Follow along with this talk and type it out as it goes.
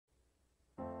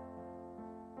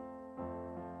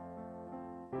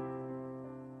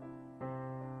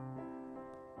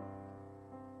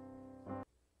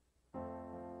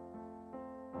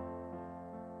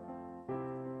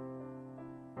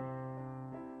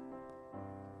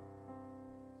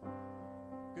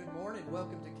and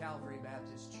welcome to Calvary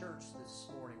Baptist Church this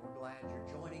morning. We're glad you're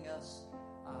joining us.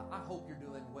 I hope you're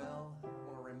doing well. I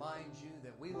want to remind you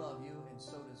that we love you, and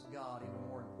so does God, even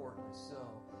more importantly so.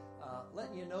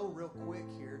 Letting you know real quick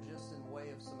here, just in way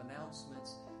of some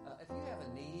announcements, if you have a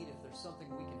need, if there's something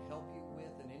we can help you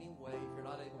with in any way, if you're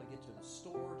not able to get to the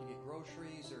store to get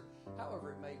groceries or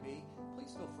however it may be,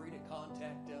 please feel free to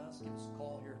contact us. Give us a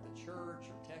call here at the church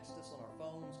or text us on our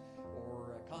phones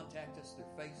or contact us through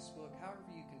Facebook, however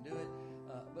you can do it.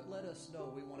 But let us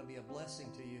know. We want to be a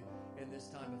blessing to you in this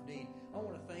time of need. I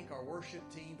want to thank our worship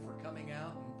team for coming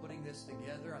out and putting this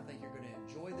together. I think you're going to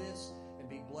enjoy this and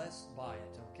be blessed by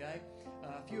it, okay?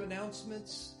 A few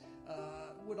announcements.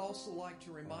 Would also like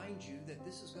to remind you that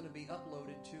this is going to be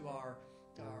uploaded to our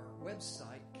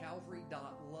website,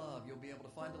 calvary.love. You'll be able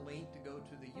to find a link to go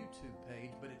to the YouTube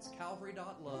page, but it's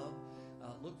calvary.love.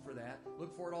 Look for that.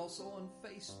 Look for it also on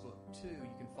Facebook, too.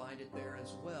 You can find it there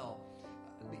as well.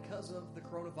 Because of the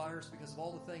coronavirus, because of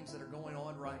all the things that are going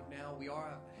on right now, we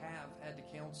have had to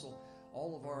cancel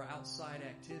all of our outside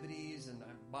activities, and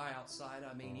by outside,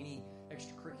 I mean any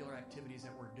extracurricular activities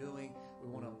that we're doing. We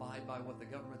want to abide by what the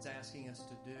government's asking us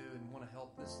to do and want to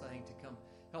help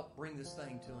bring this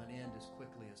thing to an end as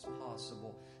quickly as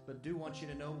possible. But do want you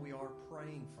to know we are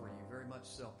praying for you, very much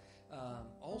so.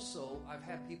 Also, I've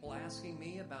had people asking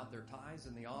me about their tithes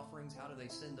and the offerings. How do they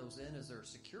send those in? Is there a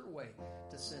secure way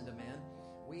to send them in?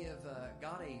 We have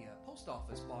got a post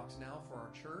office box now for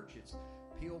our church. It's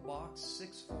P.O. Box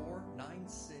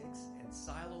 6496 in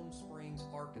Siloam Springs,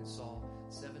 Arkansas,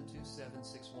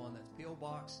 72761. That's P.O.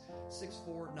 Box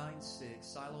 6496,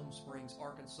 Siloam Springs,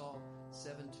 Arkansas,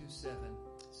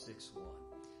 72761.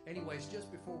 Anyways,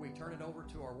 just before we turn it over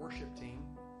to our worship team,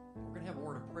 we're going to have a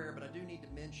word of prayer, but I do need to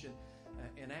mention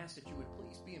and ask that you would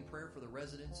please be in prayer for the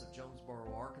residents of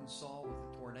Jonesboro, Arkansas, with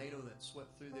the tornado that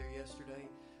swept through there yesterday.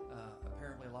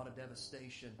 Apparently a lot of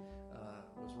devastation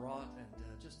was wrought, and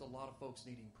just a lot of folks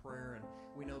needing prayer, and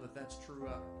we know that that's true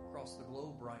across the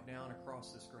globe right now and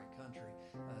across this great country.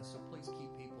 So please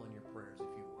keep people in your prayers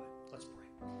if you would. Let's pray.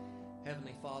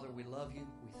 Heavenly Father, we love you.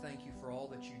 We thank you for all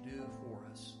that you do for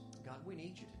us. God, we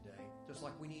need you today, just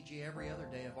like we need you every other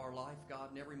day of our life,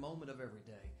 God, and every moment of every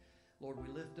day. Lord,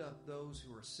 we lift up those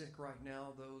who are sick right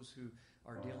now, those who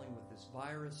are dealing with this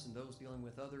virus and those dealing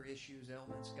with other issues,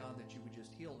 ailments, God, that you would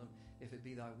just heal them if it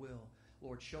be thy will.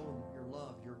 Lord, show them your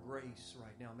love, your grace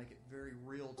right now. Make it very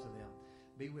real to them.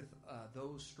 Be with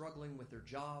those struggling with their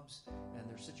jobs and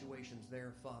their situations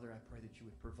there, Father. I pray that you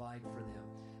would provide for them.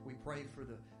 We pray for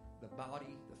the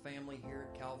body, the family here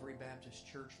at Calvary Baptist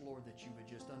Church, Lord, that you would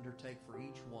just undertake for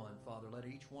each one, Father. Let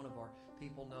each one of our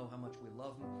people know how much we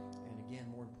love them, and again,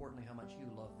 more importantly, how much you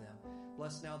love them.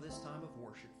 Bless now this time of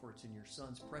worship, for it's in your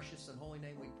Son's precious and holy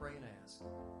name we pray and ask.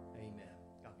 Amen.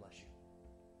 God bless you.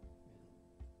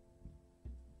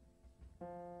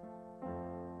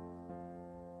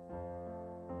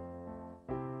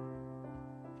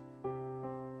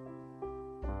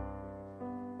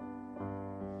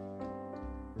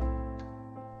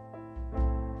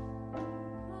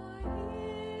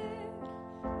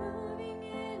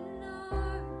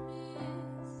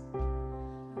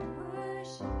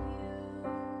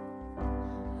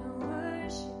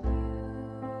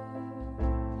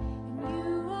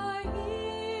 You are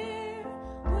here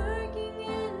working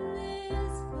in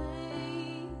this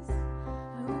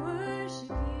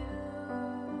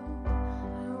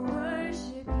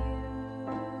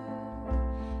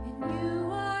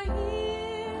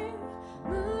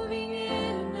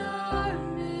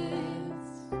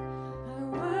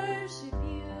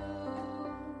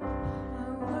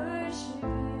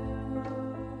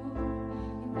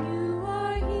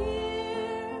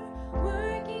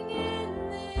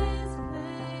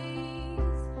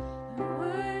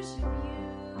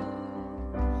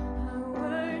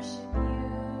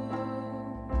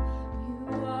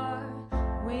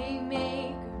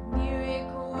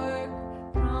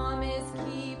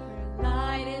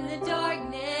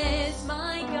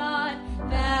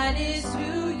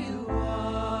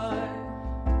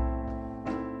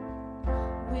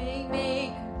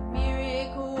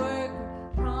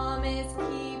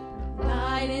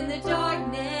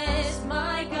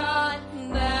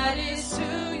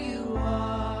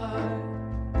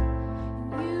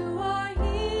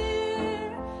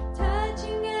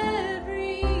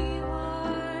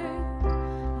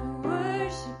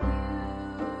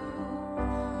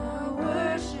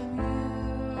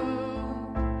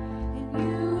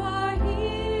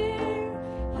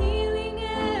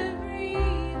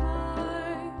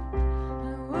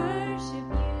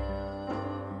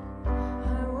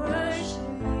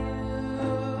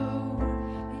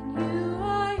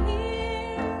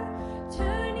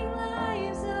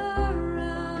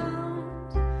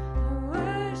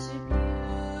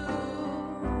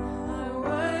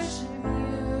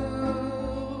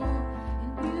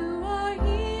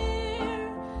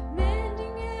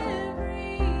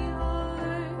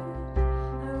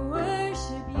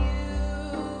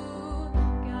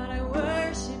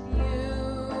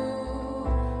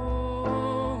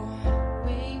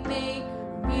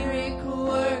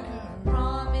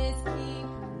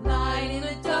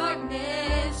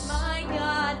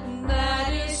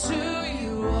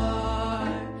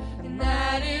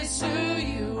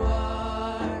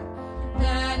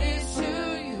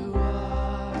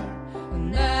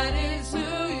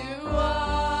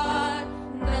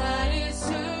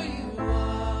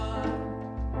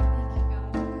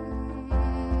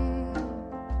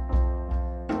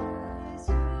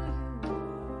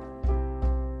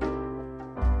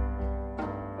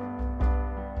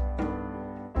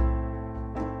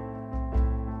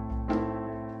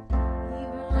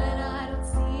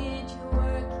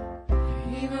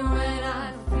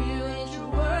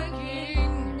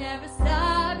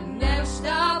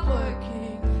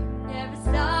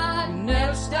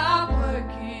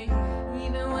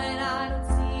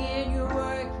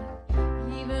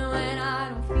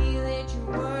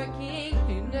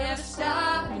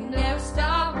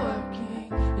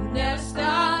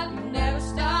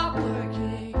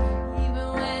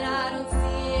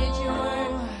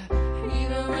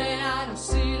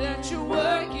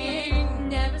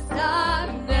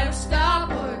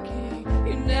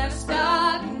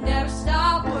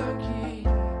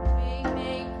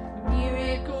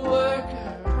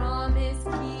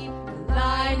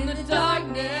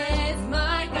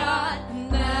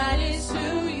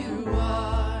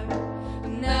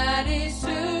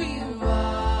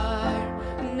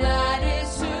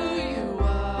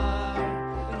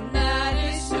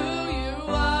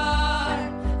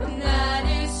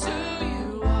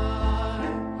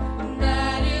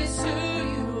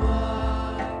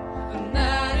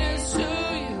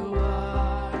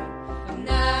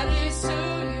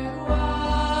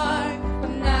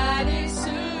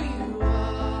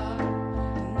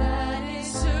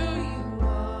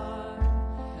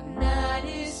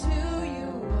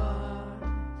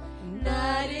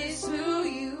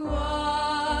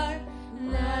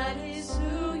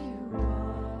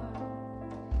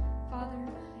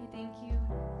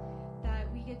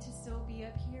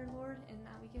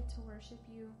worship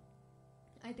you.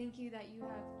 I thank you that you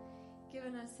have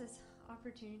given us this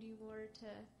opportunity, Lord, to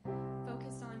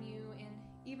focus on you. And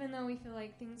even though we feel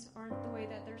like things aren't the way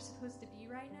that they're supposed to be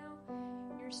right now,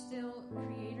 you're still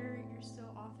creator, you're still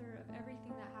author of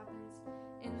everything that happens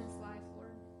in this life,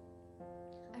 Lord.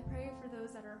 I pray for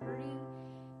those that are hurting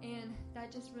and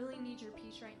that just really need your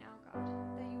peace right now, God,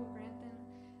 that you will grant them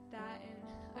that. And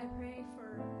I pray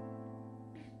for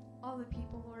all the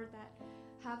people, Lord, that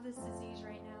have this disease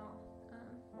right now.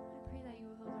 I pray that you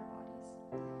will heal their bodies.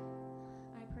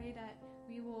 I pray that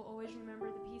we will always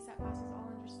remember the peace that passes all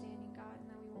understanding, God, and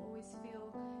that we will always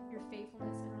feel your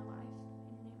faithfulness in our life.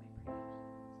 In your name I pray.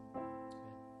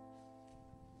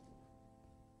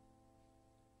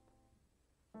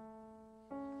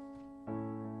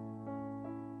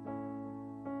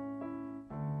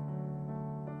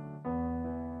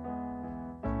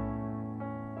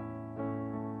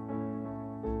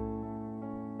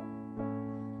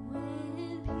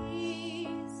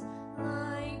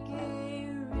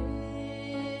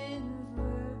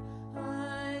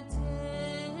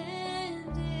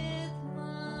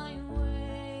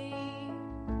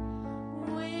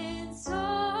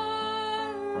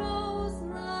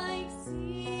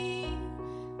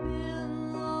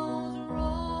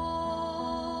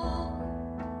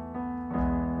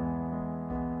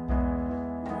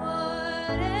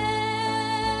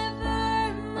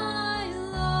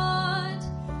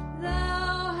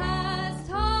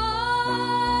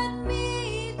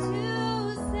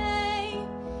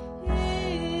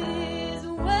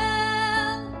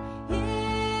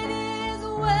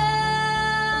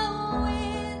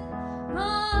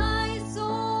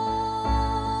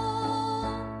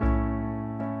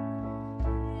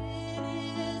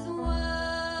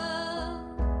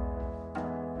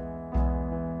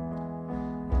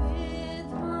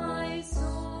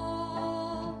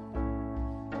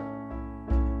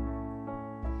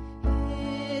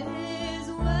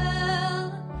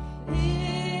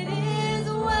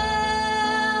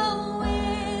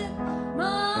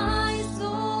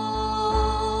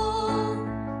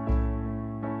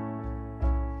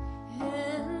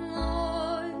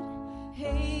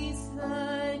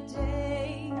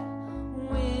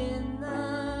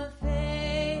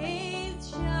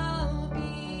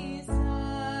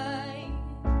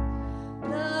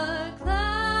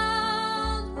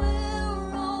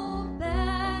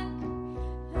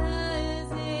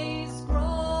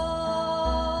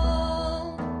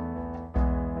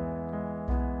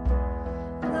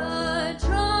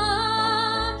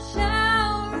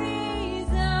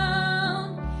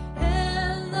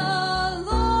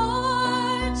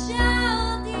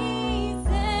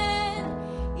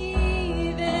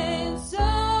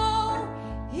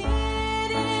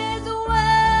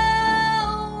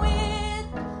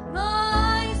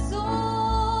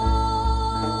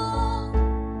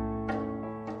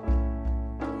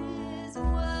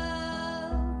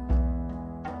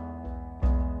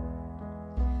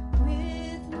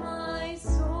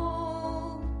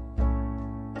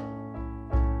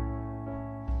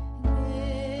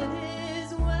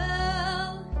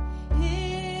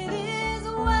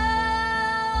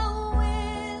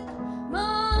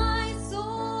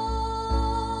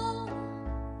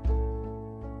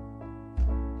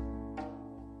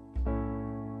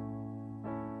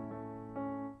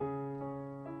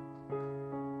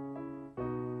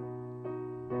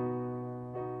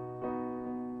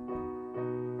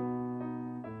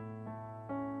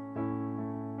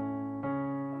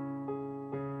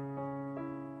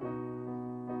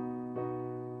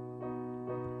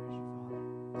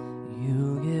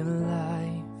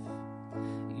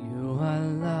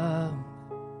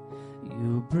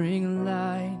 bring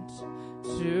light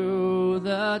to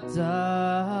the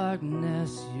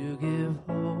darkness. You give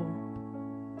hope.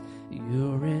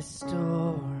 You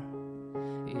restore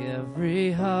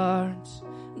every heart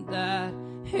that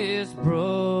is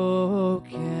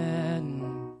broken.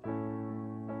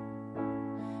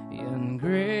 And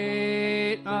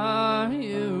great are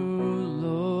you,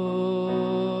 Lord.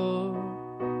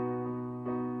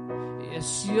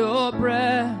 It's your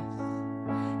breath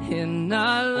in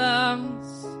our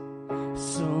lungs,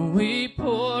 so we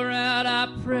pour out our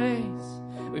praise.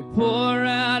 We pour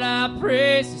out our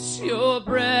praise. It's your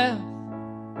breath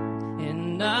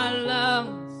in our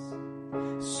lungs,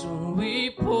 so we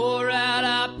pour out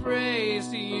our praise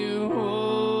to you,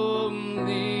 holy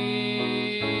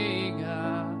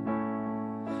God.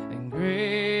 And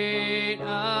great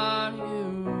are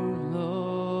you,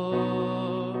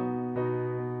 Lord.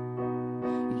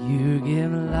 You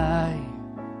give life.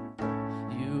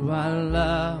 You are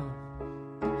love.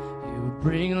 You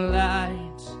bring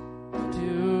light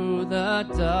to the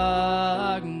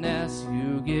darkness.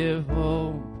 You give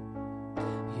hope.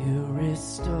 You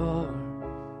restore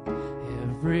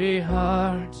every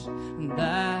heart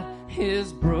that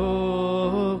is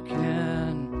broken.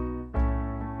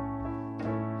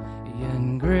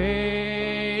 And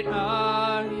great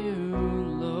are you,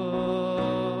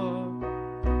 Lord.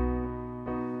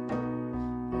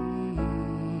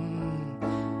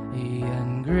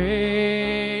 And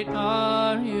great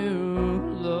are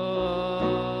you, Lord.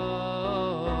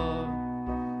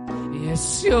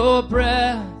 Yes, your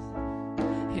breath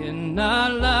in our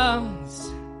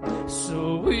lungs,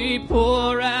 so we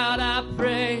pour out our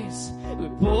praise. We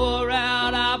pour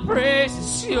out our praise.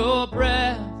 It's your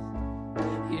breath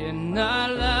in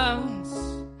our lungs,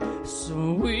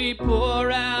 so we pour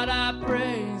out our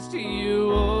praise to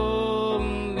you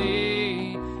only,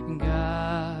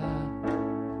 God.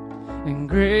 And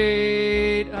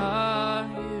great are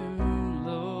you,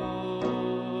 Lord.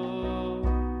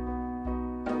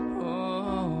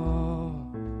 Oh,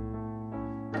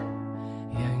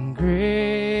 and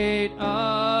great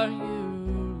are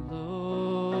you,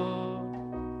 Lord.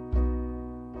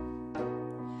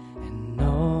 And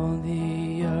all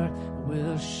the earth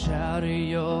will shout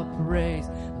your praise.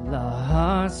 Our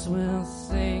hearts will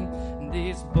sing, and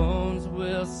these bones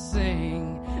will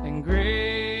sing. And great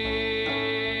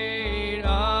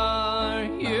are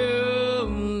you,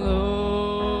 Lord.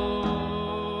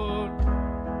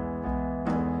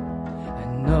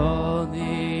 And all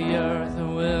the earth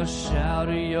will shout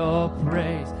your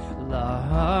praise. Our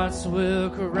hearts will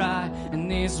cry,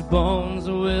 and these bones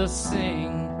will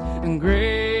sing. And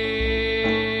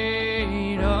great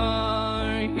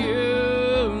are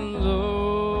you,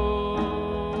 Lord.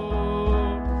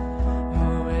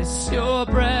 Oh, it's your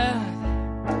breath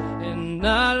in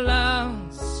our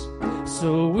lungs,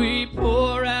 so we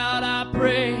pour out our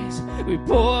praise. We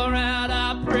pour out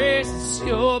our praise. It's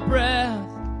your breath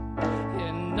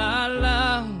in our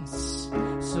lungs,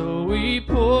 so we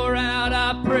pour out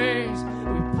our praise.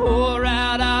 We pour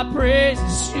out our praise.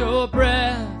 It's your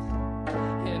breath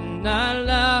in our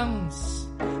lungs,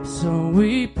 so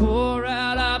we pour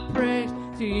out our praise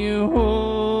to you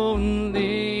only,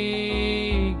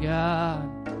 God.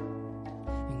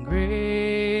 And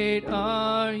great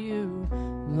are you,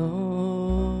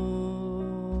 Lord.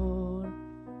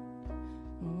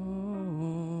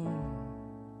 Oh,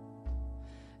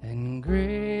 and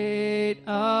great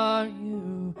are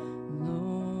you,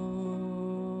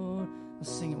 Lord.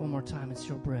 Let's sing it one more time. It's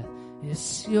your breath.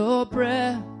 It's your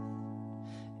breath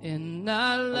in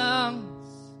our lungs,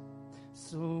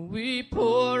 so we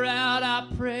pour out our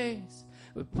praise.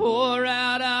 We pour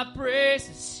out our praise.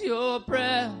 It's your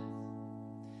breath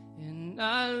in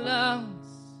our lungs,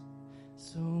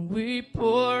 so we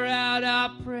pour out our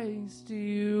praise to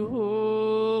you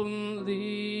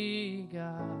only,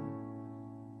 God.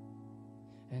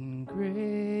 And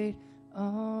great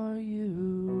are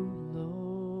you, Lord.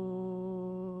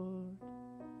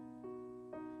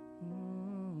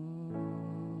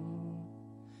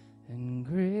 And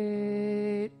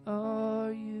great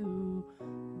are you,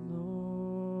 Lord.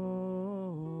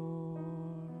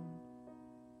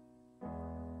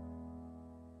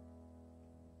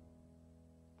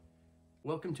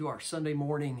 Welcome to our Sunday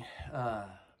morning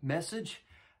message.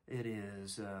 It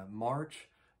is March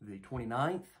the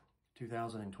 29th,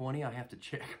 2020. I have to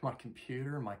check my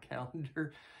computer and my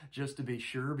calendar just to be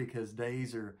sure, because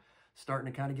days are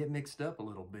starting to kind of get mixed up a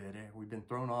little bit. We've been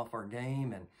thrown off our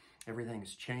game and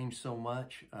everything's changed so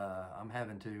much. I'm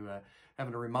having to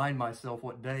remind myself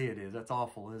what day it is. That's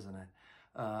awful, isn't it?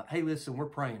 Hey, listen, we're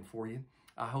praying for you.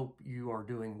 I hope you are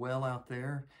doing well out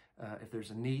there. If there's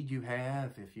a need you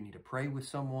have, if you need to pray with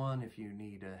someone, if you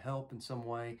need help in some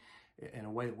way, in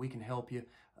a way that we can help you,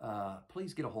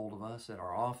 please get a hold of us at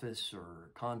our office,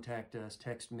 or contact us,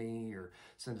 text me, or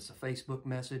send us a Facebook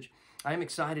message. I am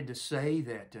excited to say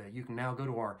that you can now go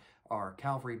to our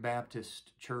Calvary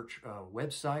Baptist Church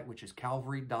website, which is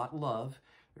calvary.love.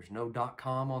 There's no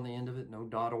 .com on the end of it, no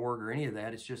 .org or any of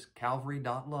that. It's just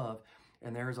calvary.love.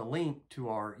 And there is a link to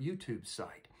our YouTube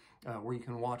site where you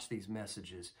can watch these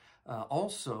messages.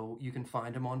 Also, you can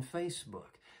find them on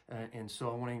Facebook. And so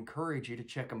I want to encourage you to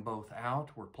check them both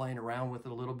out. We're playing around with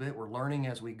it a little bit. We're learning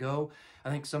as we go. I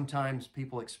think sometimes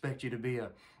people expect you to be a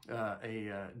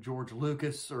George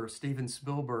Lucas or a Steven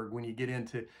Spielberg when you get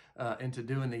into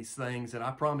doing these things. And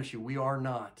I promise you, we are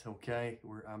not, okay?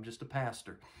 I'm just a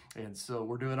pastor. And so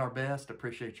we're doing our best.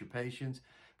 Appreciate your patience.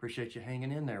 Appreciate you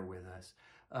hanging in there with us.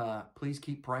 Please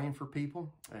keep praying for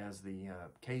people as the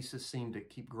cases seem to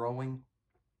keep growing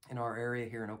in our area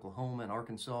here in Oklahoma and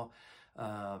Arkansas.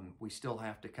 We still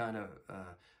have to kind of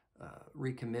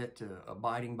recommit to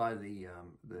abiding by the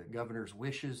governor's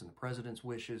wishes and the president's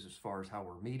wishes as far as how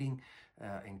we're meeting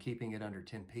and keeping it under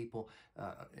 10 people.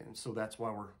 And so that's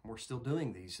why we're still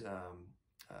doing these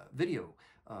video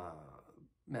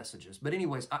messages. But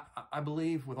anyways, I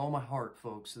believe with all my heart,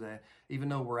 folks, that even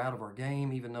though we're out of our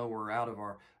game, even though we're out of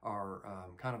our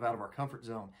kind of out of our comfort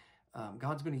zone,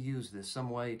 God's going to use this some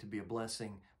way to be a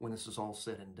blessing when this is all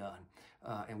said and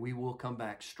done. And we will come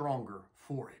back stronger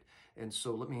for it. And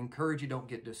so let me encourage you, don't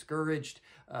get discouraged.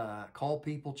 Call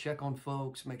people, check on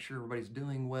folks, make sure everybody's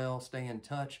doing well, stay in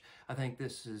touch. I think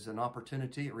this is an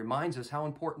opportunity. It reminds us how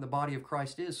important the body of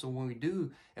Christ is. So when we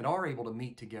do and are able to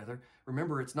meet together,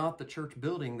 remember, it's not the church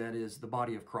building that is the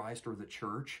body of Christ or the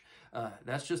church.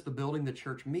 That's just the building the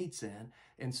church meets in.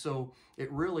 And so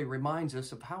it really reminds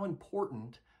us of how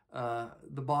important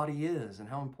the body is and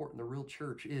how important the real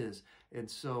church is.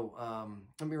 And so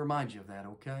let me remind you of that,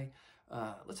 okay?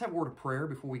 Let's have a word of prayer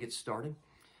before we get started.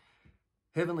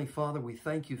 Heavenly Father, we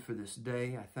thank you for this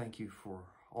day. I thank you for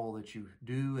all that you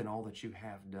do and all that you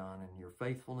have done and your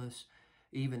faithfulness,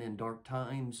 even in dark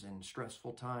times and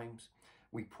stressful times.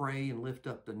 We pray and lift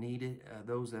up the needed,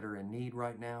 those that are in need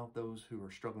right now, those who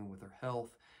are struggling with their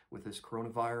health, with this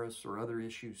coronavirus or other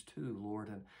issues too, Lord.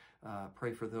 And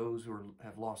pray for those who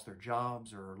have lost their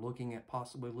jobs or are looking at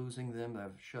possibly losing them, that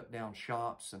have shut down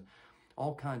shops and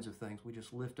all kinds of things. We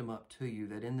just lift them up to you,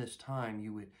 that in this time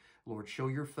you would, Lord, show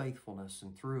your faithfulness,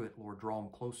 and through it, Lord, draw them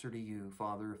closer to you,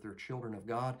 Father, if they're children of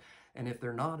God. And if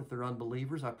they're not, if they're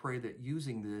unbelievers, I pray that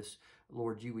using this,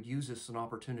 Lord, you would use this as an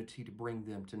opportunity to bring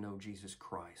them to know Jesus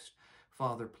Christ.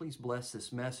 Father, please bless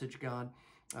this message, God.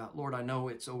 Lord, I know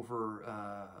it's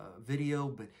over video,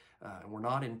 but we're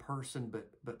not in person.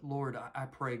 But Lord, I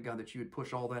pray, God, that you would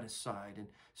push all that aside and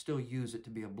still use it to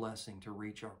be a blessing to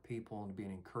reach our people and to be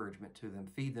an encouragement to them.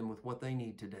 Feed them with what they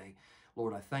need today.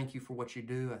 Lord, I thank you for what you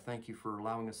do. I thank you for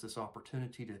allowing us this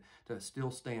opportunity to still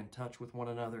stay in touch with one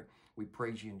another. We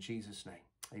praise you in Jesus' name.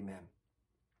 Amen.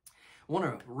 I want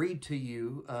to read to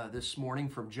you this morning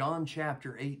from John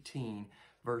chapter 18,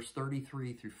 verse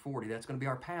 33 through 40. That's going to be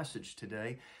our passage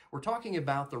today. We're talking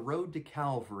about the road to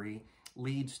Calvary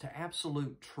leads to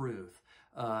absolute truth.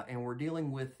 And we're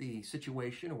dealing with the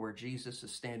situation where Jesus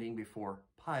is standing before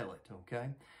Pilate, okay?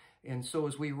 And so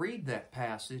as we read that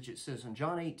passage, it says in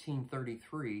John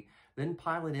 18:33, then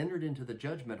Pilate entered into the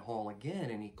judgment hall again,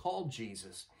 and he called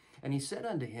Jesus. And he said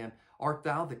unto him, art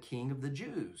thou the king of the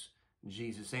Jews?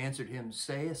 Jesus answered him,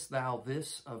 sayest thou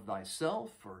this of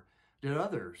thyself, or did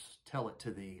others tell it to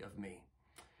thee of me?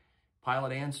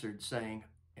 Pilate answered, saying,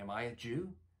 am I a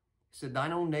Jew? He said,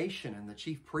 thine own nation and the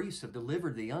chief priests have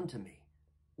delivered thee unto me.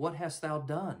 What hast thou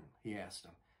done? He asked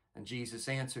him. And Jesus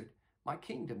answered, my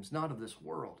kingdom's not of this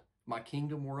world. If my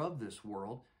kingdom were of this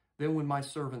world, then would my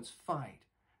servants fight,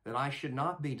 that I should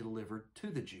not be delivered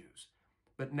to the Jews.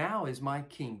 But now is my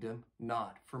kingdom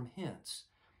not from hence.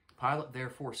 Pilate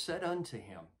therefore said unto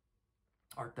him,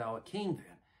 art thou a king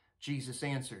then? Jesus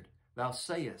answered, thou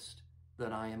sayest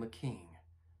that I am a king.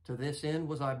 To this end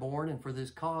was I born, and for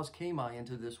this cause came I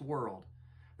into this world,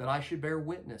 that I should bear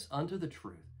witness unto the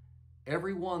truth.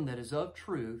 Every one that is of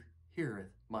truth heareth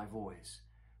my voice.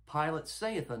 Pilate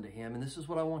saith unto him, and this is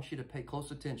what I want you to pay close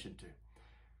attention to,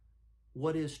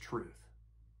 what is truth?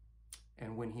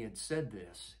 And when he had said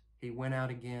this, he went out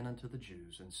again unto the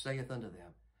Jews, and saith unto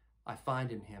them, I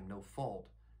find in him no fault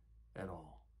at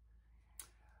all.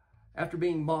 After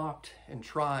being mocked and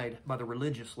tried by the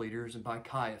religious leaders and by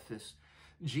Caiaphas,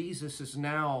 Jesus is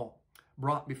now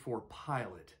brought before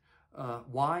Pilate.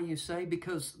 Why, you say?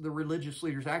 Because the religious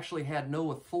leaders actually had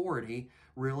no authority,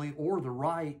 really, or the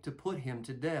right to put him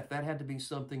to death. That had to be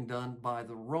something done by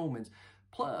the Romans.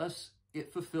 Plus,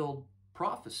 it fulfilled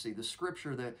prophecy, the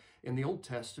scripture that in the Old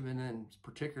Testament, and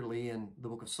particularly in the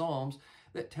book of Psalms,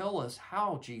 that tell us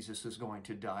how Jesus is going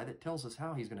to die, that tells us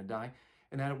how he's going to die,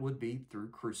 and that it would be through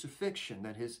crucifixion,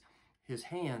 that his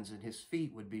hands and his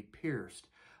feet would be pierced.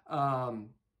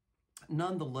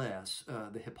 Nonetheless,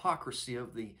 the hypocrisy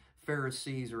of the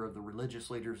Pharisees or of the religious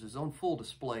leaders is on full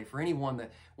display for anyone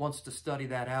that wants to study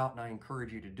that out, and I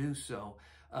encourage you to do so.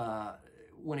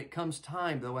 When it comes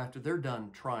time, though, after they're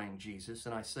done trying Jesus,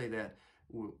 and I say that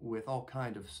with all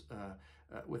kind of,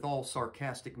 with all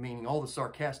sarcastic meaning, all the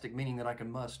sarcastic meaning that I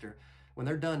can muster, when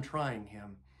they're done trying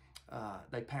him,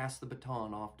 they pass the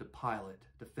baton off to Pilate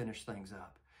to finish things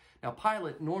up. Now,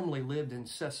 Pilate normally lived in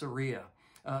Caesarea,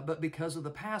 but because of the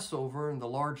Passover and the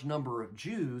large number of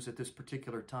Jews at this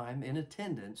particular time in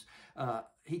attendance,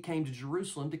 he came to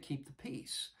Jerusalem to keep the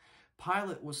peace.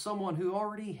 Pilate was someone who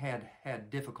already had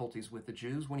difficulties with the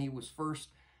Jews. When he was first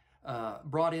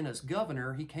brought in as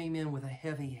governor, he came in with a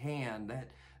heavy hand.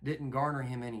 didn't garner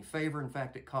him any favor. In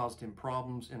fact, it caused him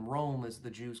problems in Rome as the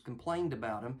Jews complained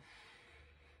about him.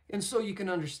 And so you can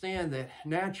understand that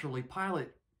naturally Pilate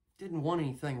didn't want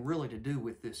anything really to do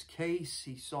with this case.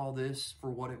 He saw this for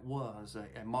what it was,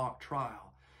 a mock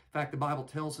trial. In fact, the Bible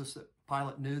tells us that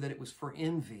Pilate knew that it was for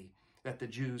envy that the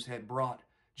Jews had brought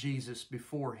Jesus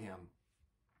before him.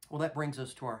 Well, that brings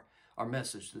us to our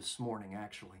message this morning,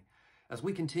 actually. As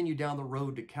we continue down the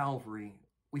road to Calvary,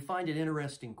 we find an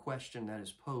interesting question that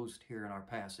is posed here in our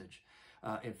passage.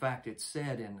 In fact, it's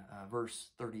said in verse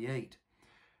 38.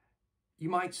 You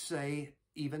might say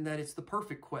even that it's the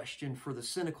perfect question for the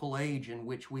cynical age in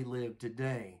which we live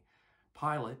today.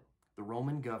 Pilate, the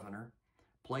Roman governor,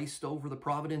 placed over the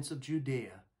province of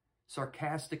Judea,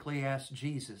 sarcastically asked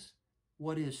Jesus,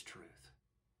 "What is truth?"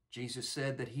 Jesus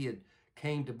said that he had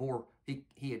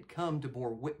come to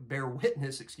bear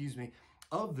witness,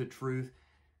 of the truth.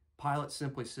 Pilate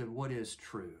simply said, "What is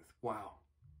truth?" Wow.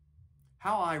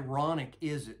 How ironic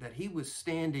is it that he was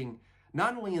standing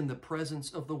not only in the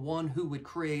presence of the one who would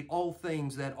create all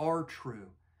things that are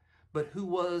true, but who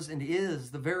was and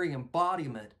is the very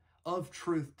embodiment of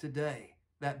truth today,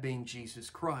 that being Jesus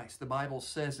Christ. The Bible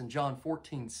says in John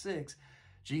 14:6,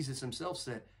 Jesus himself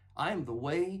said, "I am the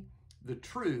way, the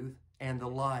truth, and the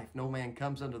life. No man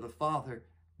comes unto the Father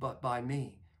but by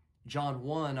me." John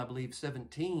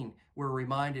 1:17, we're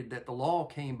reminded that the law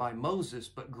came by Moses,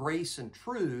 but grace and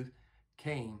truth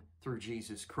came through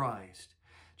Jesus Christ.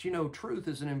 But you know, truth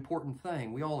is an important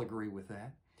thing. We all agree with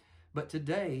that. But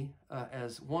today,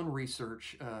 as one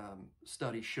research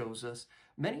study shows us,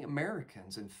 many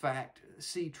Americans, in fact,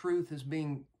 see truth as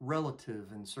being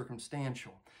relative and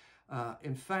circumstantial.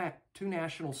 In fact, 2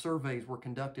 national surveys were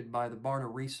conducted by the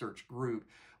Barna Research Group,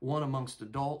 one amongst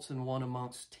adults and one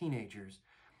amongst teenagers.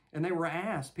 And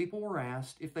people were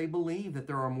asked if they believe that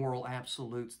there are moral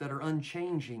absolutes that are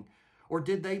unchanging, or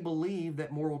did they believe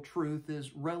that moral truth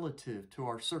is relative to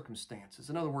our circumstances?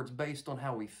 In other words, based on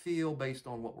how we feel, based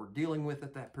on what we're dealing with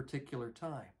at that particular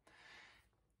time.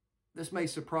 This may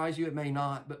surprise you, it may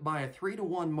not, but by a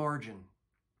 3-to-1 margin,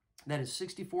 that is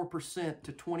 64%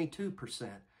 to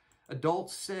 22%,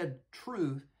 adults said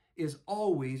truth is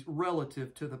always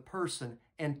relative to the person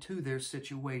and to their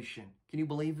situation. Can you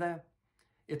believe that?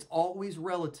 It's always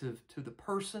relative to the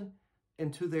person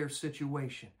and to their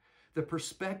situation. The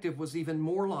perspective was even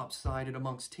more lopsided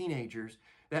amongst teenagers,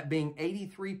 that being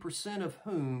 83% of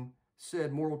whom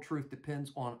said moral truth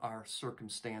depends on our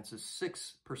circumstances.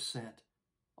 6%,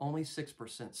 only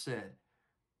 6% said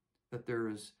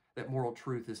that moral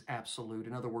truth is absolute.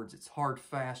 In other words, it's hard,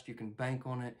 fast, you can bank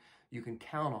on it, you can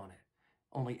count on it.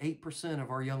 Only 8%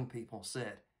 of our young people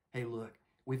said, "Hey, look,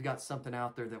 we've got something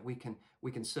out there that we can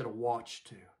set a watch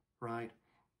to," right?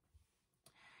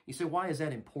 You say, why is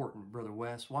that important, Brother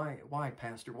Wes? Why,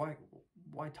 Pastor?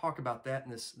 Why talk about that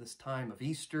in this time of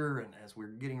Easter and as we're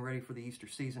getting ready for the Easter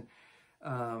season?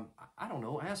 I don't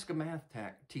know. Ask a math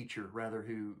teacher, rather,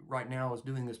 who right now is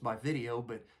doing this by video,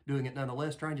 but doing it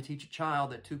nonetheless, trying to teach a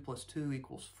child that 2 + 2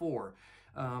 = 4.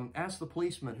 Ask the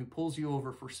policeman who pulls you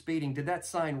over for speeding, did that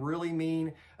sign really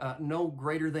mean no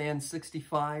greater than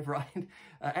 65, right?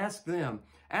 Ask them.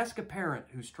 Ask a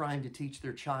parent who's trying to teach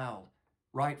their child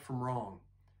right from wrong.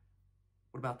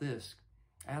 What about this?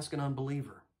 Ask an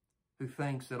unbeliever who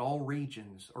thinks that all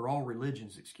religions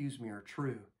are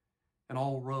true and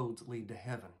all roads lead to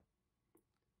heaven.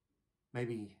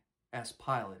 Maybe ask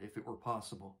Pilate, if it were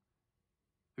possible,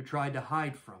 who tried to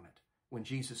hide from it when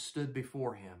Jesus stood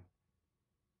before him,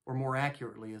 or more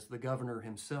accurately, as the governor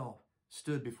himself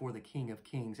stood before the King of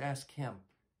Kings. Ask him,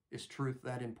 is truth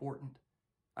that important?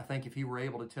 I think if he were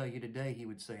able to tell you today, he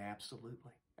would say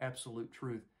absolutely. Absolute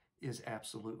truth is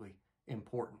absolutely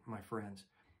important, my friends.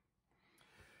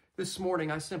 This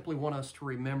morning, I simply want us to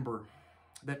remember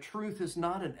that truth is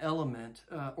not an element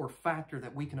or factor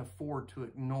that we can afford to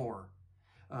ignore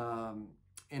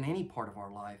in any part of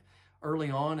our life. Early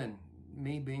on, and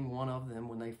me being one of them,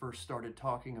 when they first started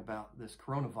talking about this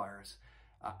coronavirus,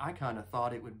 I kind of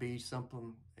thought it would be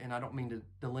something, and I don't mean to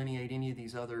delineate any of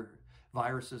these other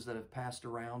viruses that have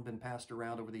been passed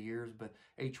around over the years, but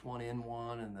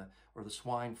H1N1 or the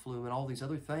swine flu and all these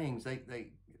other things,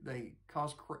 they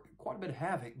cause quite a bit of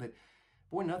havoc, but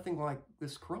boy, nothing like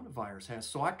this coronavirus has.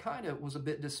 So I kind of was a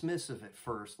bit dismissive at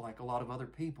first, like a lot of other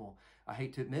people. I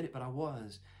hate to admit it, but I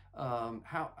was.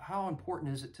 How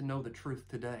important is it to know the truth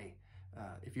today?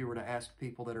 If you were to ask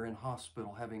people that are in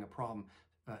hospital having a problem,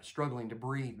 struggling to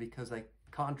breathe because they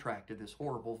contracted this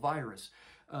horrible virus.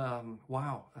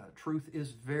 Truth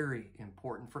is very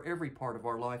important for every part of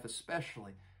our life,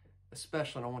 especially,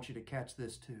 and I want you to catch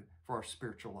this too, for our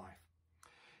spiritual life.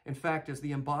 In fact, as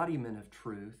the embodiment of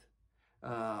truth,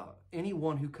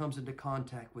 anyone who comes into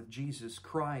contact with Jesus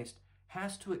Christ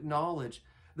has to acknowledge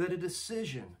that a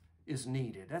decision is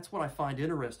needed. That's what I find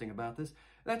interesting about this.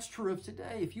 That's true of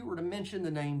today. If you were to mention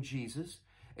the name Jesus,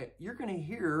 you're going to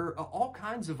hear all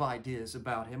kinds of ideas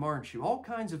about him, aren't you? All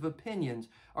kinds of opinions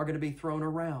are going to be thrown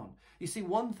around. You see, the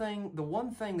one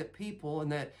thing that people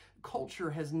and that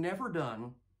culture has never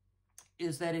done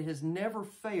is that it has never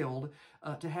failed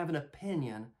to have an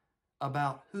opinion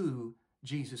about who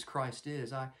Jesus Christ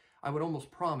is. I would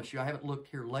almost promise you, I haven't looked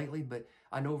here lately, but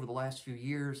I know over the last few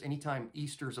years, anytime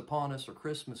Easter is upon us or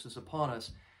Christmas is upon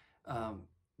us,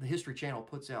 the History Channel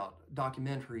puts out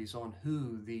documentaries on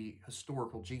who the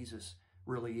historical Jesus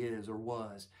really is or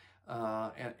was.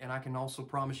 And I can also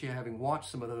promise you, having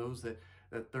watched some of those,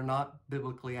 that they're not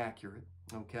biblically accurate,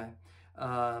 okay?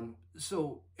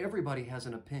 So everybody has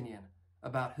an opinion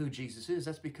about who Jesus is.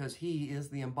 That's because he is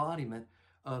the embodiment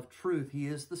of truth. He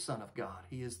is the Son of God.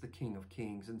 He is the King of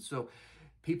Kings. And so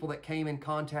people that came in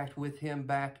contact with him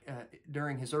back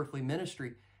during his earthly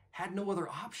ministry had no other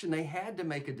option. They had to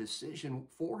make a decision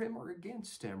for him or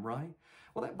against him, right?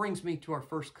 Well, that brings me to our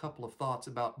first couple of thoughts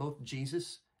about both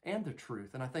Jesus and the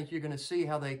truth. And I think you're going to see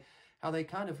how they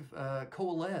kind of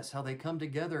coalesce, how they come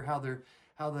together,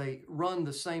 how they run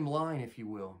the same line, if you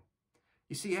will.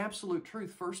 You see, absolute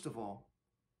truth, first of all,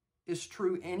 is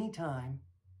true anytime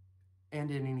and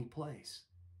in any place.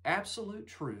 Absolute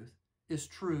truth is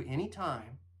true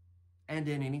anytime and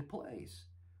in any place.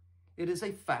 It is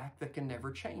a fact that can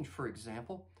never change. For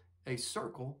example, a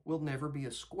circle will never be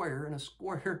a square, and a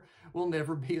square will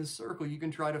never be a circle. You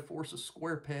can try to force a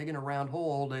square peg in a round hole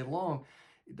all day long.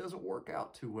 It doesn't work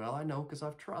out too well. I know because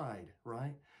I've tried,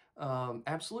 right?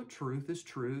 Absolute truth is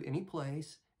true any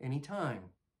place, any time.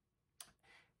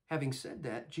 Having said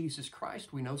that, Jesus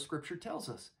Christ, we know Scripture tells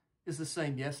us, is the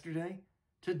same yesterday,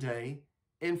 today,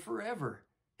 and forever.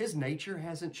 His nature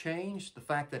hasn't changed. The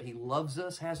fact that he loves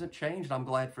us hasn't changed. I'm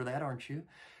glad for that, aren't you?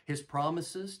 His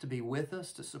promises to be with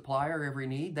us, to supply our every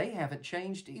need, they haven't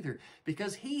changed either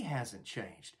because he hasn't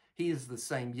changed. He is the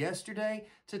same yesterday,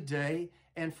 today,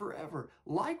 and forever.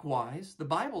 Likewise, the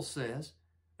Bible says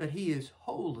that he is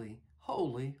holy,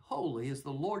 holy, holy is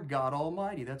the Lord God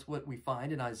Almighty. That's what we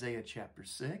find in Isaiah chapter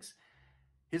 6.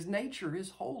 His nature is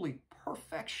holy,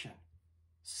 perfection,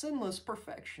 sinless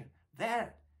perfection.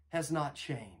 That has not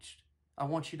changed. I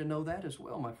want you to know that as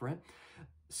well, my friend.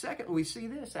 Second, we see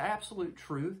this. Absolute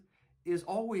truth is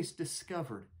always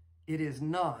discovered. It is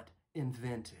not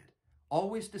invented.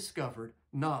 Always discovered,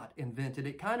 not invented.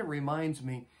 It kind of reminds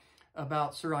me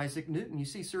about Sir Isaac Newton. You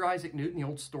see, Sir Isaac Newton, the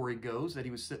old story goes that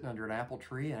he was sitting under an apple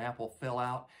tree, an apple fell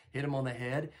out, hit him on the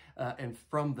head, and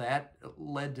from that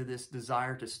led to this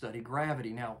desire to study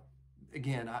gravity. Now,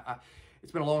 again,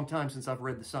 it's been a long time since I've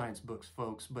read the science books,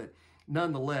 folks, but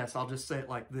nonetheless, I'll just say it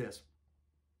like this,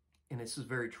 and this is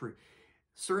very true.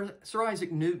 Sir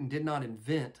Isaac Newton did not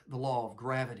invent the law of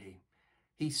gravity.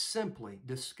 He simply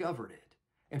discovered it.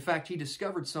 In fact, he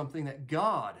discovered something that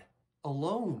God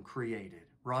alone created,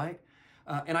 right?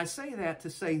 And I say that to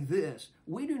say this.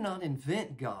 We do not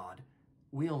invent God.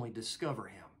 We only discover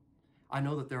him. I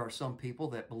know that there are some people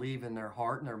that believe in their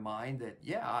heart and their mind that,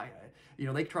 yeah,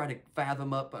 they try to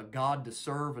fathom up a God to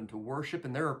serve and to worship.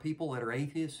 And there are people that are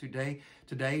atheists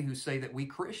today who say that we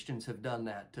Christians have done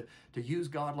that, to use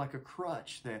God like a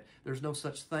crutch, that there's no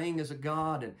such thing as a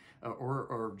God and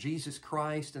or Jesus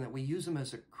Christ, and that we use him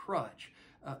as a crutch.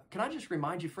 Can I just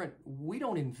remind you, friend, we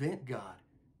don't invent God.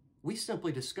 We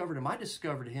simply discovered him. I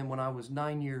discovered him when I was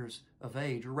 9 years of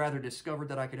age, or rather discovered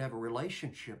that I could have a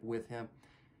relationship with him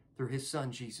through his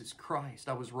son, Jesus Christ.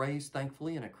 I was raised,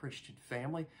 thankfully, in a Christian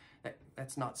family.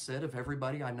 That's not said of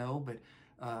everybody, I know, but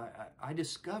I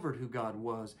discovered who God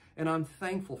was, and I'm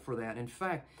thankful for that. In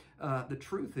fact, the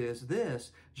truth is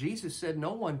this: Jesus said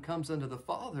no one comes unto the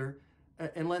Father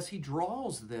unless he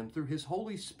draws them through his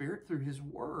Holy Spirit, through his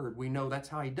word. We know that's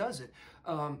how he does it.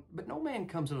 But no man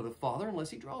comes unto the Father unless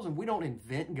he draws them. We don't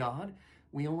invent God.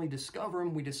 We only discover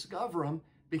him. We discover him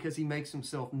because he makes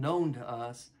himself known to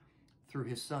us through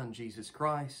his Son, Jesus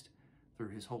Christ, through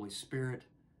his Holy Spirit,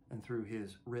 and through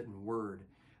his written word.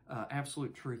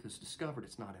 Absolute truth is discovered.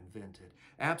 It's not invented.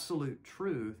 Absolute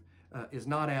truth is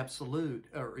not absolute,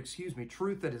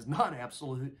 truth that is not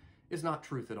absolute is not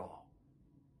truth at all.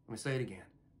 Let me say it again.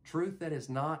 Truth that is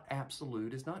not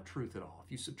absolute is not truth at all.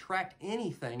 If you subtract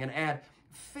anything and add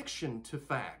fiction to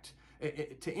fact,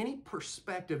 to any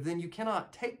perspective, then you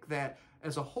cannot take that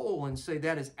as a whole and say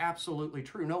that is absolutely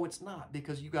true. No, it's not,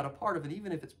 because you got a part of it,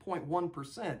 even if it's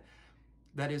 0.1%,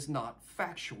 that is not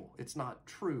factual. It's not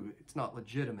true. It's not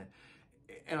legitimate.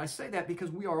 And I say that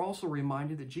because we are also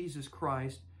reminded that Jesus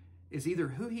Christ is either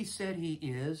who he said he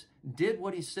is, did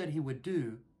what he said he would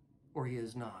do, or he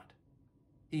is not.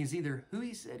 He is either who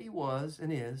he said he was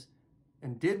and is,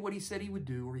 and did what he said he would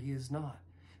do, or he is not.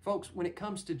 Folks, when it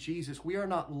comes to Jesus, we are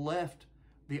not left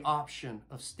the option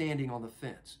of standing on the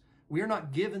fence. We are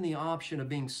not given the option of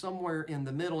being somewhere in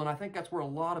the middle, and I think that's where a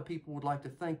lot of people would like to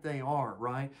think they are,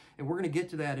 right? And we're going to get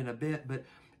to that in a bit, but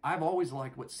I've always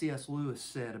liked what C.S. Lewis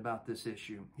said about this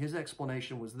issue. His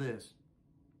explanation was this.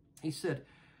 He said,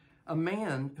 a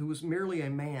man who was merely a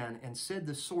man and said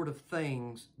the sort of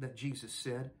things that Jesus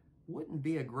said wouldn't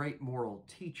be a great moral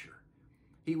teacher.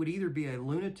 He would either be a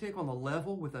lunatic on the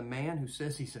level with a man who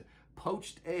says he's a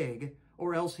poached egg,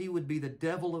 or else he would be the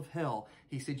devil of hell.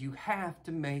 He said, you have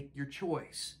to make your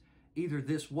choice. Either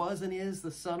this was and is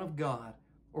the Son of God,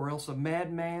 or else a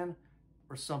madman,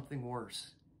 or something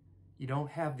worse. You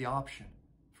don't have the option,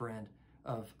 friend,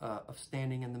 of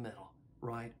standing in the middle,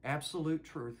 right? Absolute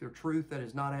truth, or truth that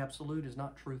is not absolute, is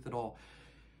not truth at all.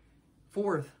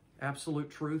 Fourth,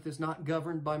 absolute truth is not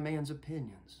governed by man's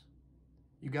opinions.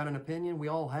 You got an opinion? We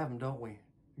all have them, don't we?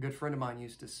 A good friend of mine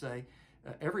used to say,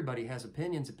 everybody has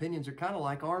opinions. Opinions are kind of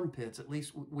like armpits. At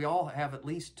least we all have at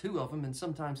least two of them, and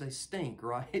sometimes they stink,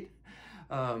 right?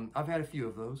 I've had a few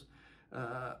of those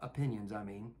opinions, I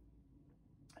mean.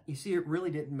 You see, it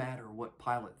really didn't matter what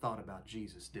Pilate thought about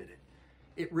Jesus, did it?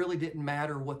 It really didn't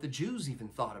matter what the Jews even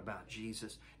thought about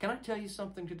Jesus. Can I tell you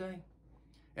something today?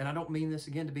 And I don't mean this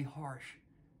again to be harsh.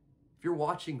 If you're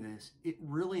watching this, it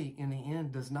really, in the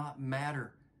end, does not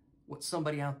matter what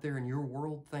somebody out there in your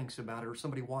world thinks about it, or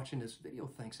somebody watching this video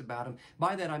thinks about him.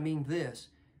 By that I mean this,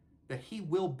 that he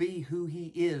will be who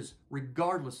he is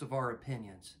regardless of our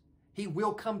opinions. He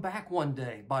will come back one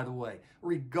day, by the way,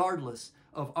 regardless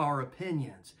of our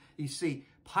opinions. You see,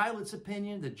 Pilate's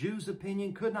opinion, the Jews'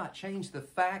 opinion, could not change the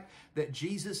fact that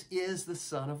Jesus is the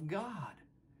Son of God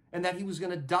and that he was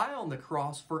going to die on the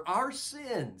cross for our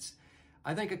sins.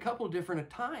 I think a couple of different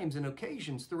times and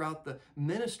occasions throughout the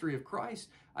ministry of Christ,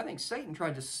 I think Satan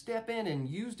tried to step in and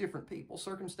use different people,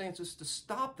 circumstances to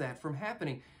stop that from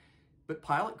happening. But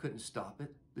Pilate couldn't stop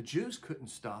it. The Jews couldn't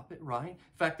stop it, right?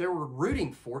 In fact, they were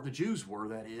rooting for it. The Jews were,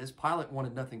 that is. Pilate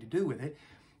wanted nothing to do with it.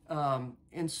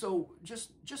 And so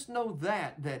just know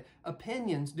that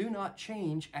opinions do not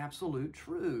change absolute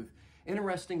truth.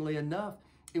 Interestingly enough,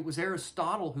 it was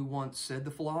Aristotle who once said,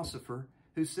 the philosopher,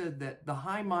 who said that the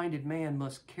high-minded man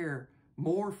must care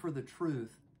more for the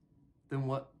truth than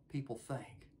what people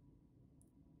think.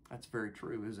 That's very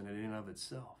true, isn't it, in and of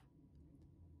itself?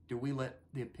 Do we let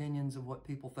the opinions of what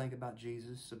people think about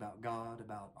Jesus, about God,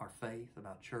 about our faith,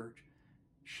 about church,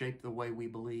 shape the way we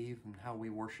believe and how we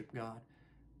worship God?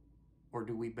 Or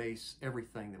do we base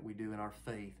everything that we do in our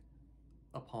faith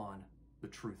upon the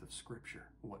truth of Scripture,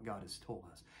 what God has told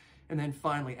us? And then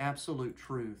finally, absolute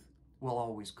truth will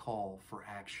always call for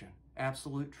action.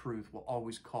 Absolute truth will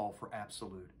always call for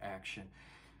absolute action.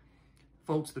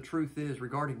 Folks, the truth is,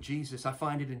 regarding Jesus, I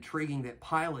find it intriguing that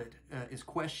Pilate is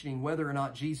questioning whether or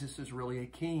not Jesus is really a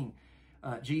king.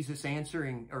 Jesus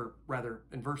answering, or rather,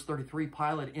 in verse 33,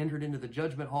 Pilate entered into the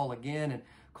judgment hall again and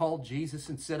called Jesus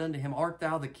and said unto him, Art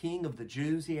thou the king of the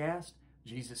Jews? He asked.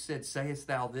 Jesus said, Sayest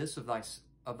thou this of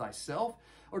thyself?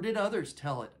 Or did others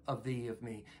tell it of thee, of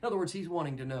me? In other words, he's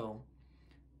wanting to know,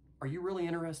 are you really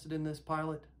interested in this,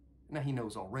 Pilate? Now, he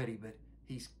knows already, but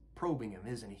he's probing him,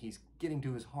 isn't he? He's getting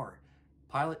to his heart.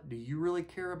 Pilate, do you really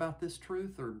care about this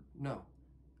truth, or no?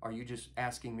 Are you just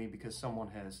asking me because someone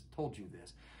has told you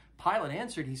this? Pilate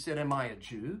answered, he said, Am I a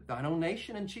Jew? Thine own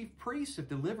nation and chief priests have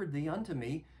delivered thee unto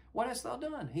me. What hast thou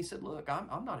done? He said, Look,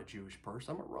 I'm not a Jewish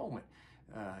person. I'm a Roman.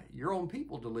 Your own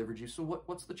people delivered you, so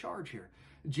what's the charge here?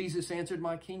 Jesus answered,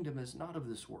 My kingdom is not of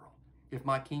this world. If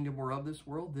my kingdom were of this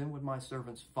world, then would my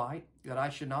servants fight, that I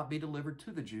should not be delivered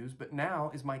to the Jews. But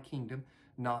now is my kingdom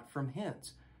not from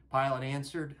hence. Pilate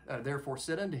answered, therefore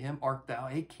said unto him, Art thou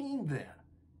a king then?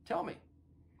 Tell me.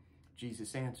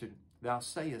 Jesus answered, Thou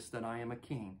sayest that I am a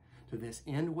king. To this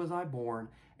end was I born,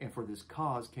 and for this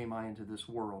cause came I into this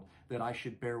world, that I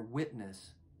should bear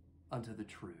witness unto the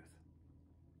truth.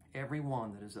 Every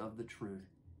one that is of the truth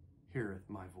heareth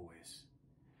my voice.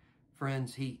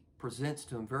 Friends, he presents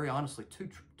to him very honestly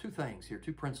two things here,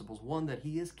 two principles. One, that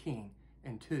he is king,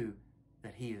 and two,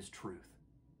 that he is truth.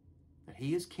 That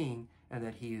he is king and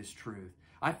that he is truth.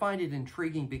 I find it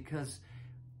intriguing because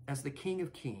as the King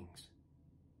of Kings,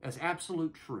 as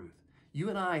absolute truth, you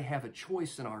and I have a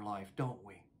choice in our life, don't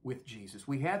we, with Jesus?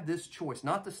 We have this choice,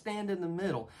 not to stand in the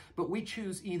middle, but we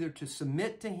choose either to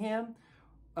submit to him,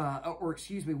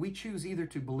 we choose either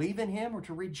to believe in him or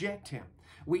to reject him.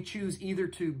 We choose either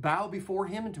to bow before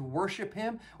him and to worship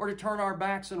him, or to turn our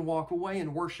backs and walk away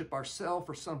and worship ourselves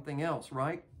or something else,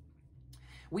 right?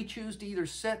 We choose to either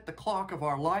set the clock of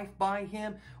our life by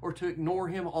him or to ignore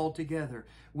him altogether.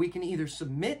 We can either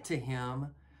submit to him,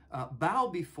 bow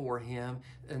before him,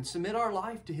 and submit our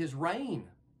life to his reign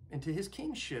and to his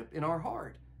kingship in our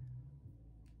heart.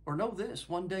 Or know this,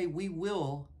 one day we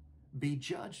will be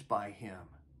judged by him.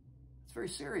 It's very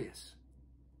serious.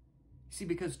 See,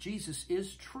 because Jesus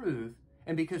is truth,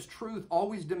 and because truth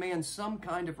always demands some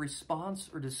kind of response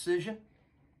or decision,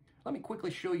 let me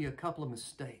quickly show you a couple of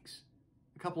mistakes,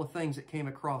 a couple of things that came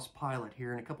across Pilate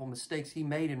here, and a couple of mistakes he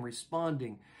made in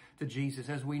responding to Jesus.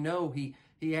 As we know, he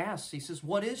asks, he says,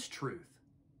 what is truth?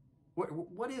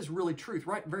 What is really truth?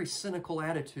 Right? Very cynical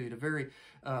attitude, a very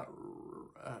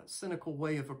cynical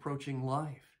way of approaching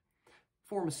life.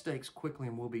 4 mistakes quickly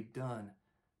and we'll be done.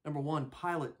 Number 1,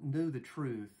 Pilate knew the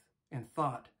truth and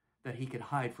thought that he could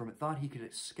hide from it, thought he could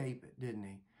escape it, didn't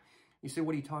he? You say,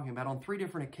 what are you talking about? On 3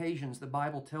 different occasions, the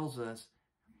Bible tells us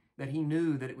that he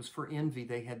knew that it was for envy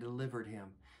they had delivered him.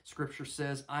 Scripture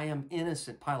says, I am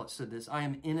innocent. Pilate said this, I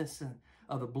am innocent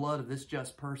of the blood of this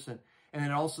just person. And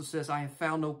it also says, I have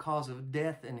found no cause of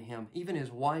death in him. Even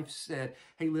his wife said,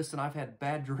 hey, listen, I've had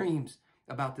bad dreams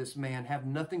about this man, have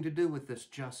nothing to do with this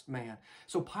just man.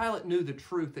 So Pilate knew the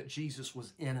truth that Jesus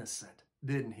was innocent,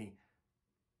 didn't he?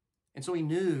 And so he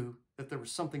knew that there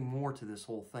was something more to this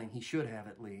whole thing. He should have,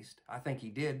 at least. I think he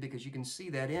did, because you can see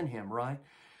that in him, right?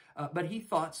 But he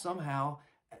thought somehow,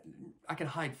 I can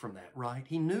hide from that, right?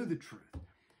 He knew the truth.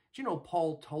 Do you know,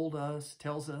 Paul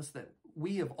tells us that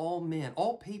we of all men,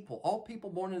 all people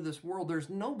born into this world, there's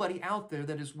nobody out there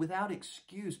that is without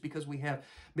excuse, because we have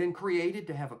been created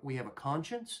to have, we have a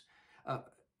conscience,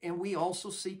 and we also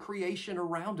see creation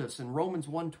around us. In Romans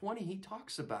 1:20, he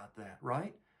talks about that,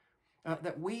 right?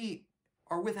 That we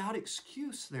are without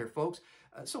excuse there, folks.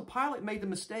 So Pilate made the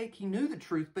mistake. He knew the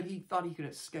truth, but he thought he could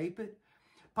escape it.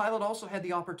 Pilate also had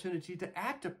the opportunity to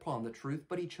act upon the truth,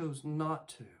 but he chose not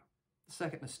to. The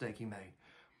second mistake he made.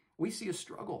 We see a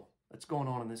struggle that's going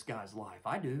on in this guy's life.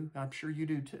 I do. I'm sure you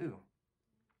do too.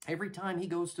 Every time he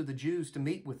goes to the Jews to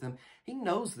meet with them, he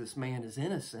knows this man is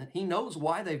innocent. He knows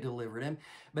why they've delivered him.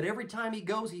 But every time he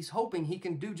goes, he's hoping he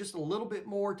can do just a little bit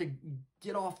more to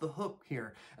get off the hook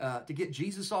here, to get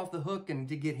Jesus off the hook and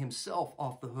to get himself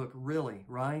off the hook, really,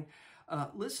 right?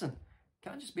 Listen,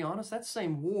 can I just be honest? That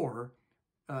same war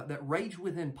that raged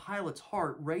within Pilate's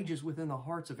heart rages within the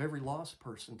hearts of every lost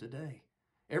person today.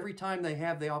 Every time they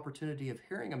have the opportunity of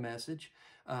hearing a message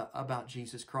about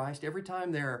Jesus Christ, every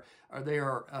time they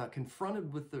are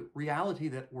confronted with the reality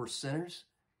that we're sinners,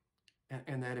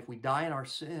 and that if we die in our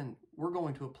sin, we're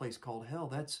going to a place called hell.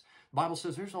 The Bible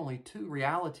says there's only 2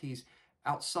 realities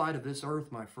outside of this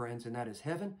earth, my friends, and that is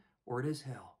heaven or it is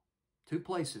hell. 2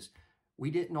 places.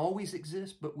 We didn't always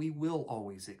exist, but we will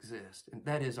always exist. And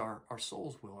that is our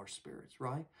souls will, our spirits,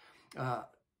 right?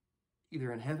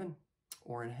 Either in heaven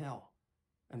or in hell.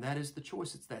 And that is the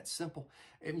choice. It's that simple.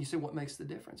 And you say, what makes the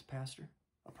difference, Pastor?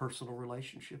 A personal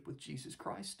relationship with Jesus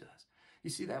Christ does. You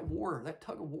see, that war, that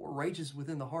tug of war rages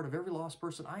within the heart of every lost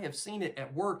person. I have seen it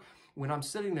at work when I'm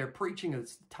sitting there preaching.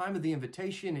 It's the time of the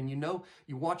invitation, and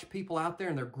you watch people out there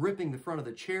and they're gripping the front of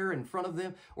the chair in front of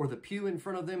them or the pew in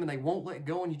front of them, and they won't let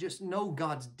go, and you just know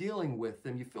God's dealing with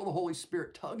them. You feel the Holy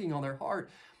Spirit tugging on their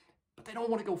heart, but they don't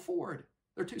want to go forward.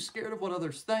 They're too scared of what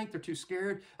others think. They're too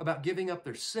scared about giving up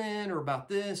their sin or about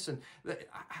this. And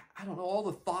I don't know, all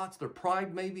the thoughts, their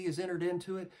pride maybe is entered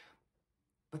into it.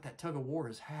 But that tug of war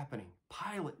is happening.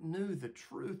 Pilate knew the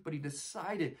truth, but he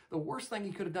decided, the worst thing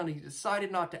he could have done, he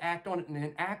decided not to act on it. And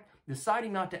in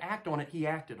deciding not to act on it, he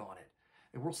acted on it.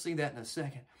 And we'll see that in a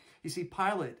second. You see,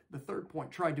 Pilate, the third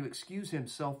point, tried to excuse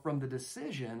himself from the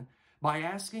decision by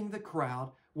asking the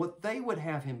crowd what they would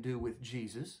have him do with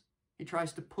Jesus. He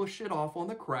tries to push it off on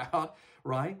the crowd,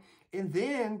 right? And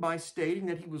then by stating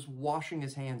that he was washing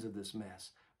his hands of this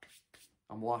mess.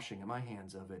 I'm washing my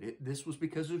hands of it. This was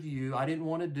because of you. I didn't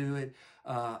want to do it,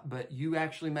 but you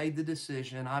actually made the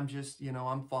decision. I'm just,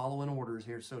 I'm following orders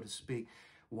here, so to speak.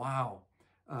 Wow.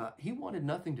 He wanted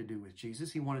nothing to do with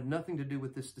Jesus. He wanted nothing to do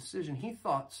with this decision. He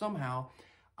thought somehow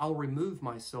I'll remove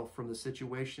myself from the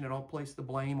situation and I'll place the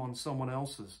blame on someone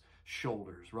else's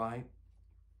shoulders, right?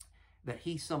 That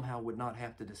he somehow would not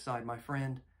have to decide. My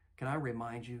friend, can I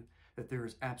remind you that there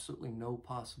is absolutely no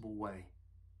possible way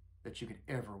that you could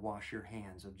ever wash your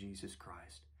hands of Jesus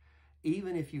Christ.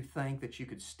 Even if you think that you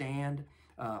could stand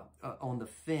on the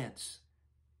fence,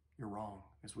 you're wrong.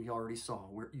 As we already saw,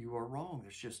 you are wrong.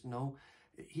 There's just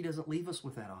he doesn't leave us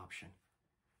with that option.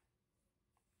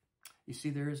 You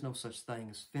see, there is no such thing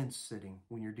as fence sitting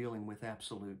when you're dealing with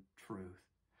absolute truth.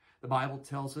 The Bible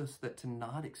tells us that to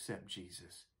not accept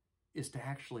Jesus is to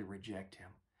actually reject him.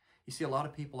 You see, a lot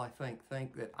of people, I think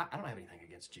that I don't have anything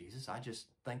against Jesus. I just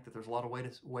think that there's a lot of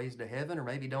ways to heaven, or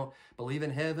maybe don't believe in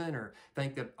heaven, or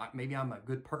think that maybe I'm a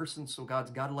good person, so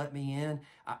God's got to let me in.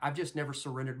 I've just never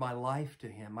surrendered my life to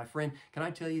him. My friend, can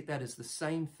I tell you that is the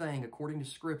same thing, according to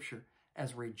Scripture,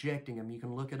 as rejecting him. You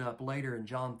can look it up later in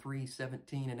John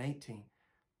 3:17 and 18.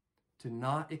 To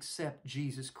not accept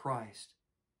Jesus Christ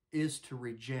is to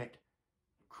reject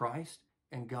Christ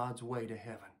and God's way to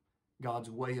heaven. God's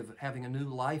way of having a new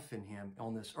life in him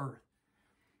on this earth.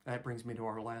 That brings me to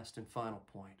our last and final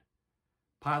point.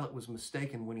 Pilate was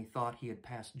mistaken when he thought he had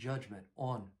passed judgment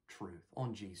on truth,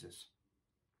 on Jesus.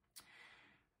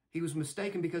 He was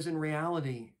mistaken because in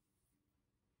reality,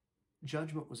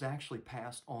 judgment was actually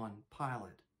passed on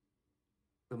Pilate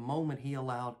the moment he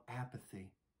allowed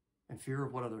apathy and fear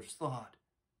of what others thought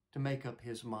to make up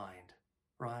his mind,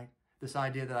 right? This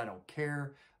idea that I don't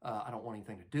care, I don't want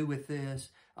anything to do with this,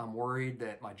 I'm worried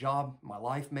that my job, my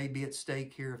life may be at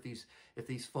stake here if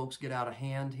these folks get out of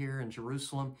hand here in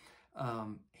Jerusalem.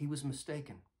 He was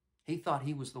mistaken. He thought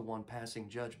he was the one passing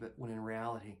judgment when in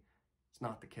reality, it's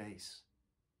not the case.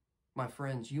 My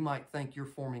friends, you might think you're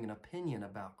forming an opinion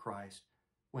about Christ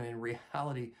when in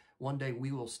reality, one day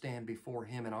we will stand before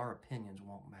him and our opinions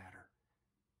won't matter.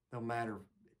 They'll matter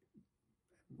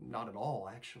not at all,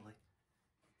 actually.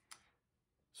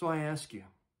 So I ask you,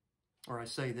 or I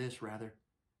say this rather,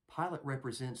 Pilate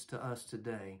represents to us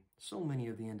today so many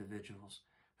of the individuals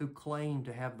who claim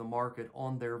to have the market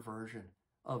on their version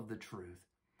of the truth,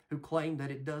 who claim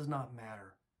that it does not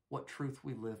matter what truth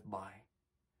we live by.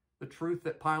 The truth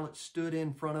that Pilate stood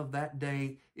in front of that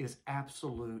day is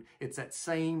absolute. It's that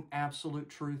same absolute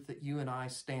truth that you and I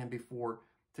stand before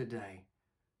today.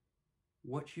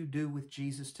 What you do with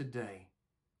Jesus today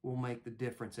will make the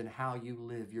difference in how you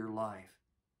live your life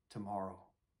tomorrow,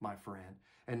 my friend.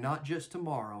 And not just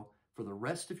tomorrow, for the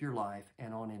rest of your life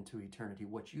and on into eternity.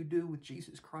 What you do with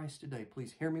Jesus Christ today,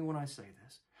 please hear me when I say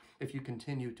this. If you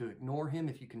continue to ignore him,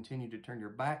 if you continue to turn your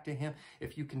back to him,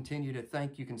 if you continue to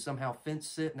think you can somehow fence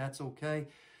sit and that's okay,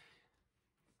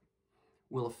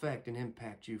 will affect and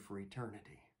impact you for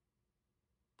eternity.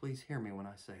 Please hear me when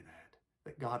I say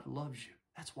that God loves you.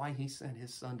 That's why he sent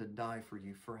his son to die for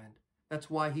you, friend. That's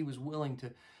why he was willing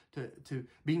to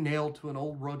be nailed to an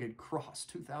old rugged cross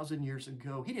 2,000 years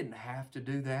ago. He didn't have to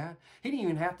do that. He didn't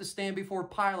even have to stand before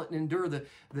Pilate and endure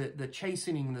the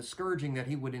chastening and the scourging that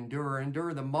he would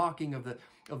endure the mocking of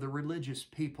the religious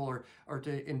people, or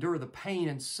to endure the pain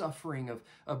and suffering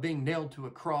of being nailed to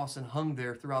a cross and hung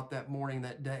there throughout that morning,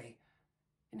 that day.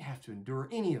 He didn't have to endure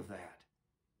any of that.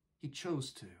 He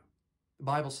chose to. The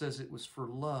Bible says it was for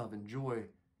love and joy,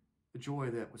 the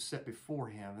joy that was set before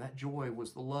him. That joy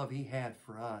was the love he had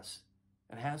for us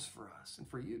and has for us and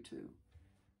for you too.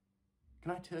 Can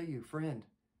I tell you, friend,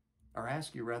 or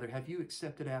ask you rather, have you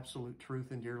accepted absolute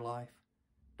truth into your life?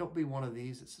 Don't be one of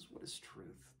these that says, what is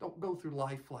truth? Don't go through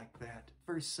life like that.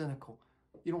 Very cynical.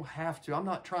 You don't have to. I'm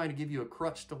not trying to give you a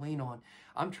crutch to lean on.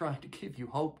 I'm trying to give you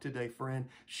hope today, friend.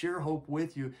 Share hope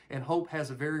with you. And hope has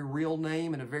a very real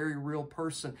name and a very real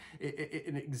person.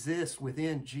 It exists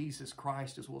within Jesus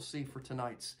Christ, as we'll see for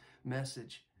tonight's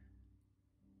message.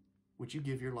 Would you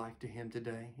give your life to him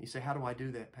today? You say, how do I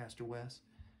do that, Pastor Wes?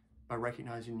 By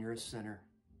recognizing you're a sinner.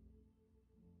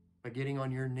 By getting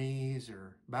on your knees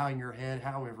or bowing your head,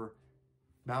 however,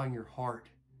 bowing your heart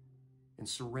and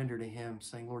surrender to him,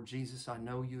 saying, Lord Jesus, I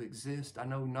know you exist. I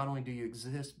know not only do you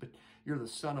exist, but you're the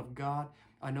Son of God.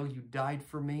 I know you died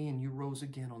for me and you rose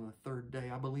again on the third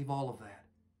day. I believe all of that.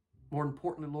 More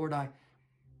importantly, Lord, I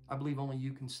believe only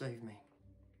you can save me.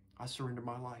 I surrender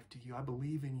my life to you. I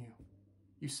believe in you.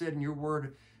 You said in your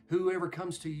word, whoever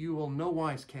comes to you will no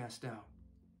wise cast out.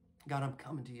 God, I'm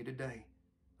coming to you today.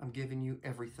 I'm giving you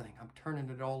everything. I'm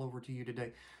turning it all over to you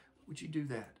today. Would you do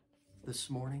that this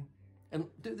morning? And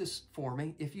do this for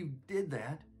me. If you did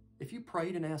that, if you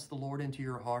prayed and asked the Lord into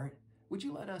your heart, would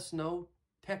you let us know?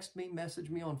 Text me, message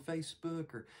me on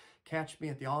Facebook, or catch me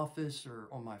at the office or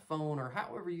on my phone, or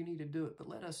however you need to do it. But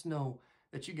let us know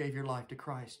that you gave your life to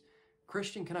Christ.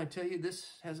 Christian, can I tell you,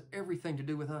 this has everything to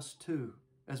do with us too,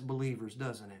 as believers,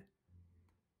 doesn't it?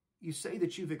 You say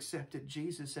that you've accepted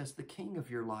Jesus as the King of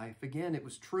your life. Again, it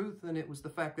was truth, and it was the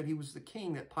fact that he was the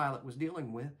King that Pilate was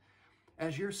dealing with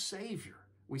as your Savior.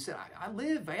 We said,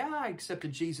 I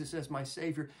accepted Jesus as my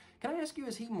Savior. Can I ask you,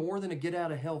 is he more than a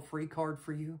get-out-of-hell-free card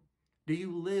for you? Do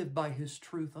you live by his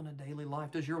truth on a daily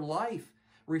life? Does your life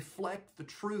reflect the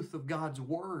truth of God's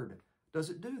word? Does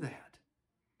it do that?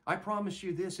 I promise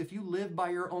you this, if you live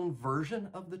by your own version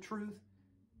of the truth,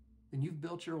 then you've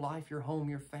built your life, your home,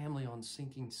 your family on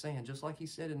sinking sand, just like he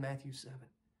said in Matthew 7.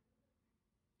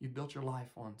 You've built your life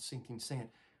on sinking sand.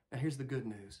 Now here's the good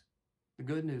news.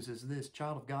 The good news is this,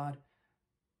 child of God,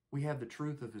 we have the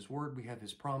truth of His Word, we have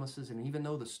His promises, and even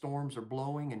though the storms are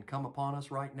blowing and come upon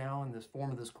us right now in this form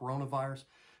of this coronavirus,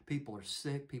 people are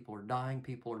sick, people are dying,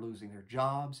 people are losing their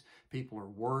jobs, people are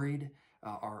worried,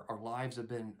 our lives have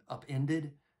been upended.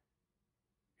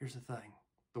 Here's the thing,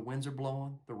 the winds are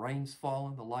blowing, the rain's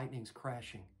falling, the lightning's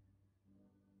crashing.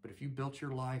 But if you built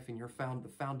your life and the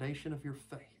foundation of your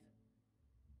faith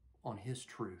on His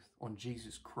truth, on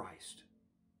Jesus Christ,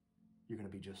 you're going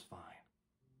to be just fine.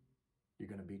 You're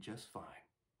going to be just fine.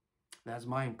 That's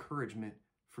my encouragement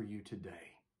for you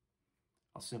today.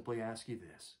 I'll simply ask you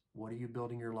this. What are you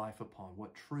building your life upon?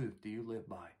 What truth do you live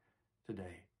by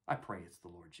today? I pray it's the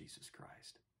Lord Jesus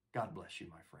Christ. God bless you,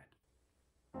 my friend.